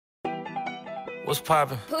What's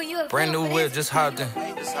poppin'? Brand new whip, just hopped in.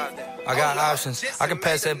 I got options. I can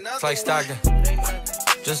pass that like Stockton.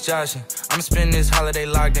 Just joshing. I'm spending this holiday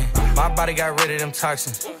locked in. My body got rid of them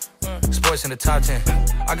toxins. Sports in the top 10.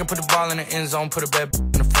 I can put the ball in the end zone, put a bad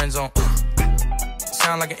in the friend zone.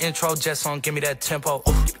 Sound like an intro jet song, give me that tempo.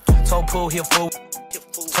 Told Pooh he a fool.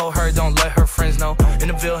 Told her don't let her friends know. In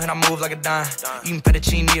the Ville and I move like a dime. Eating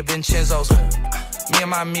fettuccine at Vincenzo's. Me and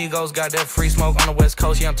my amigos got that free smoke on the West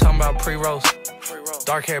Coast. Yeah, I'm talking about pre-rolls.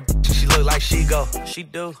 Dark hair, she look like she go. She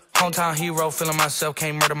do. Hometown hero, feeling myself,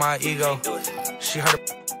 can't murder my ego. She heard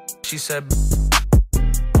she said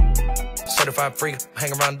certified freak,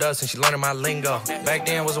 hang around dust and she learning my lingo. Back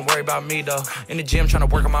then, wasn't worried about me though. In the gym, trying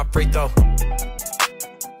to work on my free throw.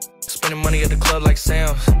 Spending money at the club like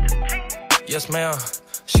Sam's. Yes, ma'am.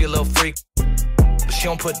 She a little freak, but she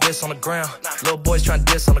don't put this on the ground. Little boys trying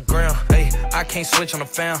to diss on the ground. Hey, I can't switch on the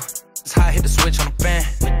fan. It's how I hit the switch on the fan.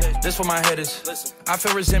 This where my head is. I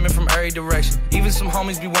feel resentment from every direction. Even some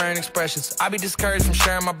homies be wearing expressions. I be discouraged from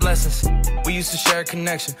sharing my blessings. We used to share a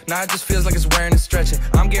connection. Now it just feels like it's wearing and stretching.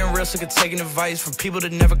 I'm getting real sick of taking advice from people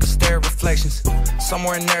that never could stare at reflections.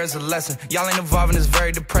 Somewhere in there is a lesson. Y'all ain't evolving, it's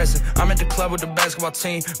very depressing. I'm at the club with the basketball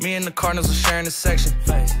team. Me and the Cardinals are sharing the section.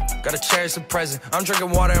 Gotta cherish the present. I'm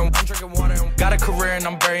drinking water and got a career and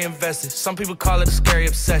I'm very invested. Some people call it a scary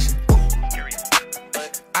obsession.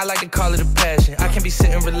 I like to call it a passion. I can't be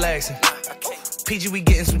sitting relaxing. PG, we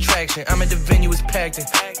getting some traction. I'm at the venue, it's packed in.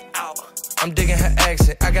 I'm digging her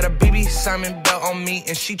accent. I got a BB Simon belt on me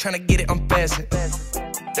and she tryna get it unfastened.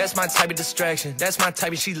 That's my type of distraction. That's my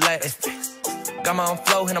type of she Latin. Got my own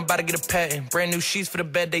flow and I'm about to get a patent. Brand new sheets for the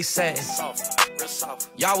bed, they satin.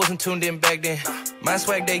 Y'all wasn't tuned in back then. My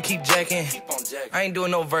swag, they keep jacking. I ain't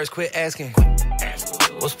doing no verse, quit asking.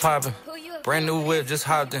 What's poppin'? Brand new whip, just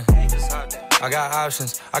hopped in. I got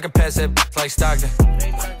options. I can pass that like Stockton.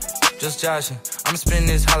 Just joshing. I'm spending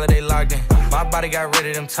this holiday locked in. My body got rid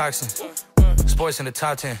of them toxins. Sports in the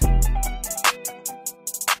top 10.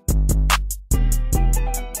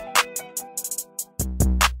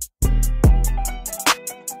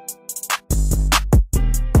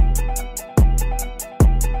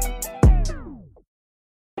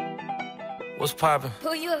 What's poppin'?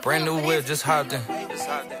 Brand new whip, just hopped in.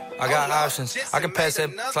 I got options. I can pass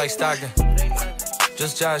that like Stockton.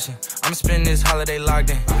 Just joshing. I'm spending this holiday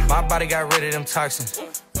locked in. My body got rid of them toxins.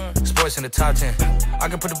 Sports in the top 10. I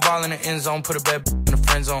can put the ball in the end zone, put a bad in the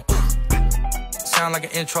friend zone. Sound like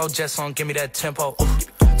an intro jet song, give me that tempo.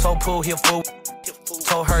 Told Pooh he a fool.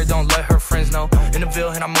 Told her don't let her friends know. In the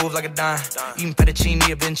Ville and I move like a dime. Eating fettuccine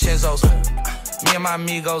at Vincenzo's. Me and my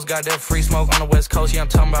amigos got that free smoke on the West Coast. Yeah, I'm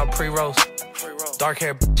talking about pre-rolls. Dark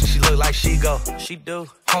hair, she look like she go. She do.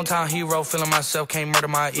 Hometown hero, feeling myself, can't murder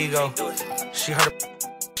my ego. She heard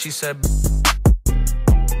she said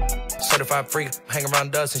certified freak, hang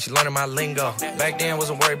around dust and she learning my lingo. Back then,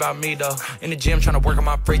 wasn't worried about me though. In the gym, trying to work on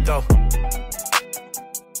my free throw.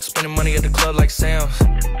 Spending money at the club like Sam's.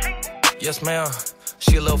 Yes, ma'am.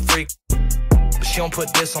 She a little freak, but she don't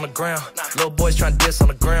put this on the ground. Little boys trying to diss on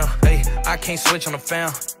the ground. Hey, I can't switch on the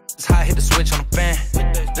fan. It's how I hit the switch on the fan.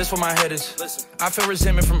 This where my head is. I feel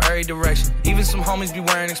resentment from every direction. Even some homies be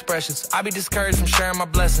wearing expressions. I be discouraged from sharing my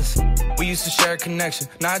blessings. We used to share a connection.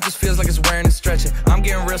 Now it just feels like it's wearing and stretching. I'm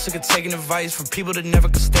getting real sick of taking advice from people that never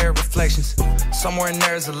could stare at reflections. Somewhere in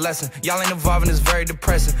there is a lesson. Y'all ain't evolving, it's very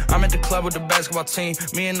depressing. I'm at the club with the basketball team.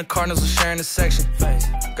 Me and the Cardinals are sharing the section.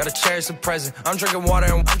 Gotta cherish the present. I'm drinking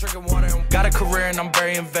water and got a career and I'm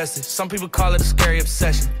very invested. Some people call it a scary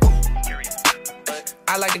obsession.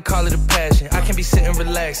 I like to call it a passion. I can't be sitting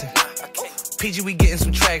relaxing. PG, we getting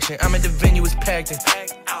some traction. I'm at the venue, it's packed in.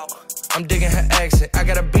 I'm digging her accent. I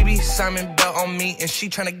got a BB Simon belt on me and she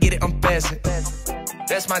tryna get it unfastened.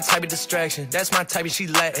 That's my type of distraction. That's my type of she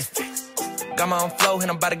Latin. Got my own flow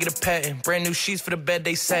and I'm about to get a patent. Brand new sheets for the bed,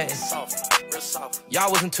 they satin.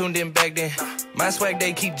 Y'all wasn't tuned in back then. My swag,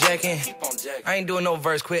 they keep jacking. I ain't doing no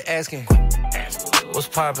verse, quit asking. What's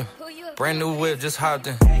poppin'? Brand new whip, just hopped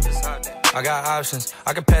in. I got options.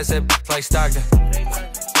 I can pass that like Stockton.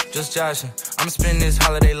 Just joshing. I'm spending this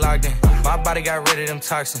holiday locked in. My body got rid of them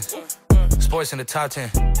toxins. Sports in the top 10.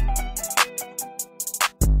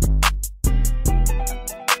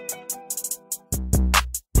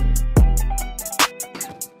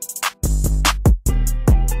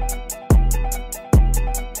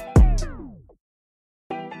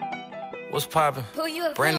 What's poppin'? Brand